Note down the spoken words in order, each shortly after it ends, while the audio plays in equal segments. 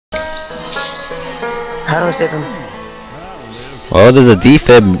How do I save him? Well, there's a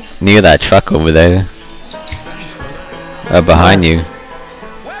defib near that truck over there. Behind you.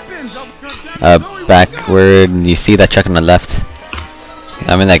 Backward. You see that truck on the left?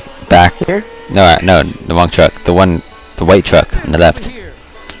 I mean, like back. Here? No, no, the wrong truck. The white truck on the left.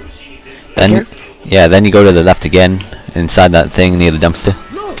 Then, here? yeah, then you go to the left again, inside that thing near the dumpster.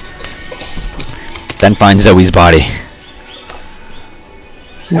 Then find Zoe's body.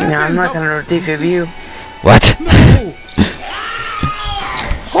 No, I'm not gonna defib you. What?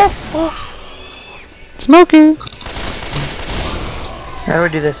 Smoking. How do we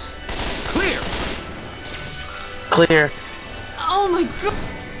do this? Clear. Clear. Oh my god.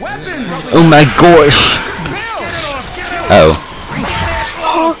 Weapons. Oh my gosh. Uh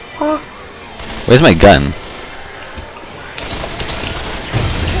oh. Where's my gun?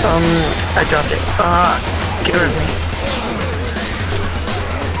 I dropped it. Get rid of me.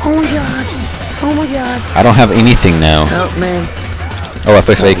 Oh my god. Oh my god. I don't have anything now. Help me. Oh, a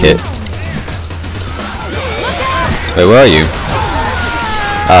first aid kit. Wait, where are you?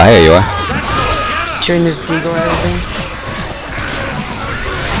 Ah, here you are. Shooting this deagle and everything.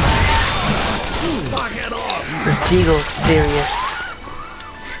 This deagle's serious.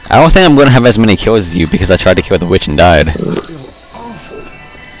 I don't think I'm gonna have as many kills as you because I tried to kill the witch and died.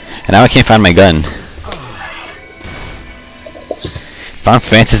 And now I can't find my gun. Found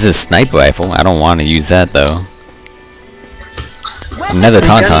Francis's sniper rifle. I don't want to use that though. Another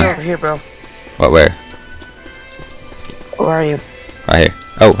tauntaun. Over here, bro. What? Where? Where are you? Right here.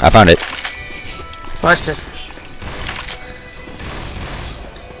 Oh, I found it. Watch this.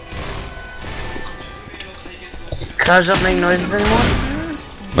 Cars don't make noises anymore?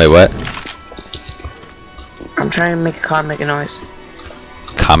 Wait, what? I'm trying to make a car make a noise.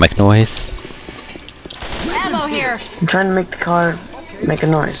 Comic noise? Ammo here. I'm trying to make the car make a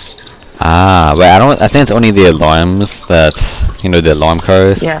noise. Ah, but I think it's only the alarms that, you know, the alarm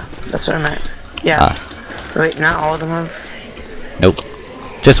cars. Yeah, that's what I meant. Yeah. Ah. Wait, not all of them have? Nope.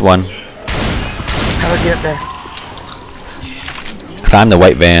 Just one. How do I get up there? Climb the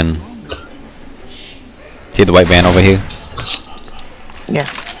white van. See the white van over here? Yeah.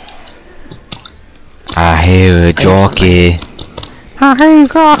 I hear a jockey. I hear a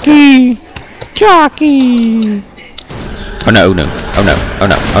jockey. Jockey. Oh no, oh no, oh no, oh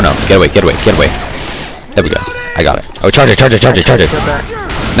no, oh no. Get away, get away, get away. There we go. I got it. Oh, charger, charger, charger, charger.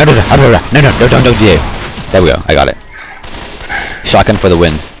 No, no, no, no, no, no, no, don't do it. There we go. I got it. Shotgun for the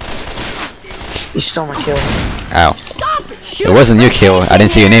win. You stole my kill. Ow. It wasn't your kill. I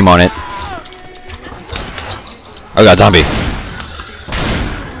didn't see your name on it. Oh god, zombie.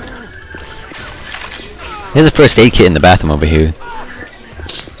 There's a first aid kit in the bathroom over here.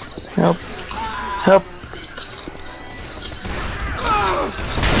 Help. Help.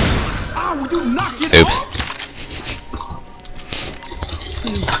 Oops.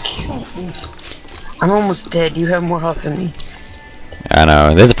 Fuck you. I'm almost dead. You have more health than me. I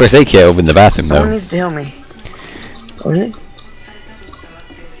know. There's a first aid kit over in the bathroom Someone though. needs to heal me. Oh, really?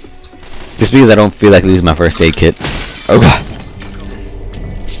 Just because I don't feel like losing my first aid kit. Oh god.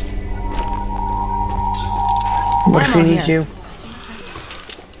 What if we need you?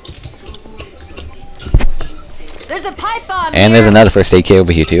 There's a pipe bomb. And there's another first aid kit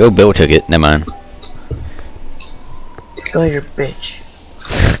over here too. Oh, Bill took it. Never mind. Kill your bitch.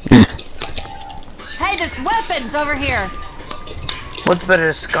 Hey, there's weapons over here. What's better,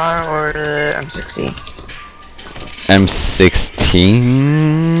 the Scar or the M16?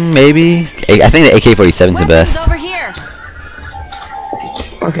 M16 maybe? I think the AK-47's the Weapons best. over here.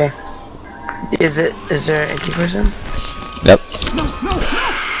 Okay. Is there an AK-47? Yep.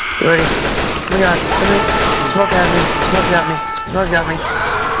 You ready? Oh my god, somebody smoke at me, smoke at me, smoke at me.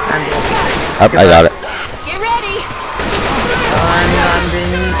 I'm dead. Up, I got it. Get ready. I'm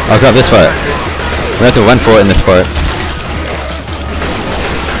being... I'll grab this part. We have to run for it in this part.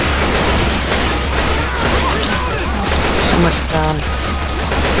 So much sound.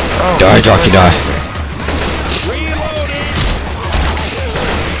 Oh, Die, jockey, die.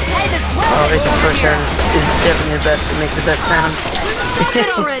 Hey, this Oh, weapon it's the first sound is definitely the best. It makes the best sound. Stop it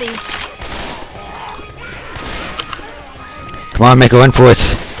already. Come on, make a run for it.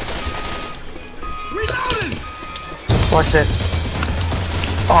 Watch this.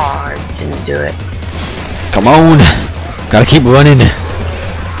 Oh, I didn't do it. Come on. Gotta keep running.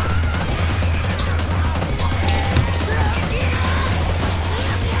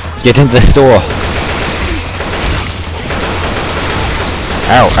 Get into the store.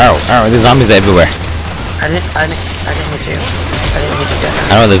 Ow, ow, ow, there's zombies everywhere. I didn't hit you. I didn't hit you dead.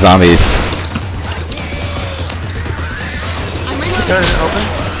 I know there's zombies. So is it open?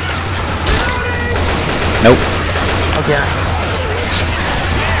 Nope. Okay.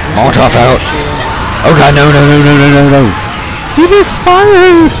 Molotov out. Oh god, no, no, no, no, no, no, no. He was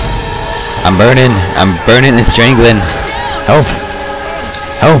firing. I'm burning and strangling. Help.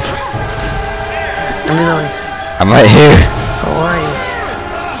 Help. I'm reloading. I'm right here. How are you?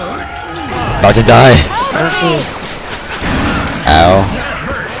 About to die. I don't see you. Ow.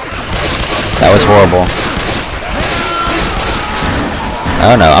 That was horrible.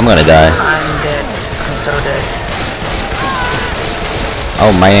 Oh no, I'm gonna die. I'm dead. I'm so dead.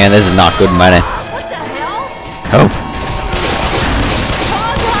 Oh man, this is not good money. What the hell? Help.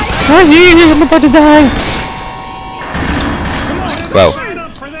 All right. I'm about to die. Whoa. Sign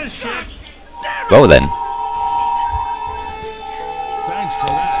up for this shit. Whoa then. Thanks for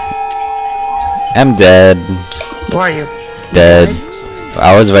that. I'm dead. Where are you? Dead.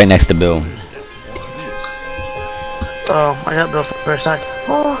 I was right next to Bill. Oh, I got Bill for a sec.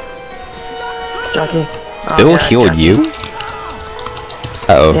 Oh. Jockey. Oh, Bill yeah, healed Jockey. you?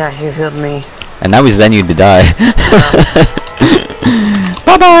 Uh-oh. Yeah, he healed me. And now he's letting you to die.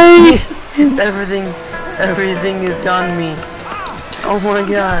 Bye-bye! Everything is on me. Oh my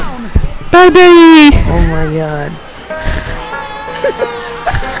god. Bye-bye! Oh my god.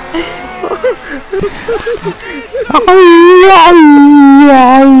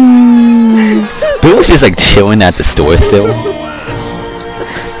 Bill was just like chilling at the store still.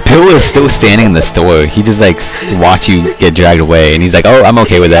 Bill was still standing in the store. He just like watched you get dragged away and he's like, oh, I'm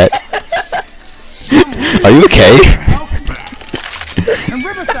okay with that. Are you okay? And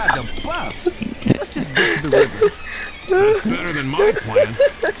Riverside's a bust. Let's just get to the river. That's better than my plan.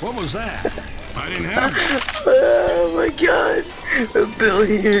 What was that? I didn't have it. Oh my god. Bill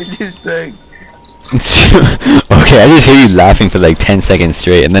here just like. Okay, I just hear you laughing for like 10 seconds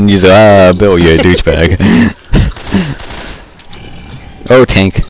straight and then you say, ah, Bill, you're a douchebag. Oh, tank.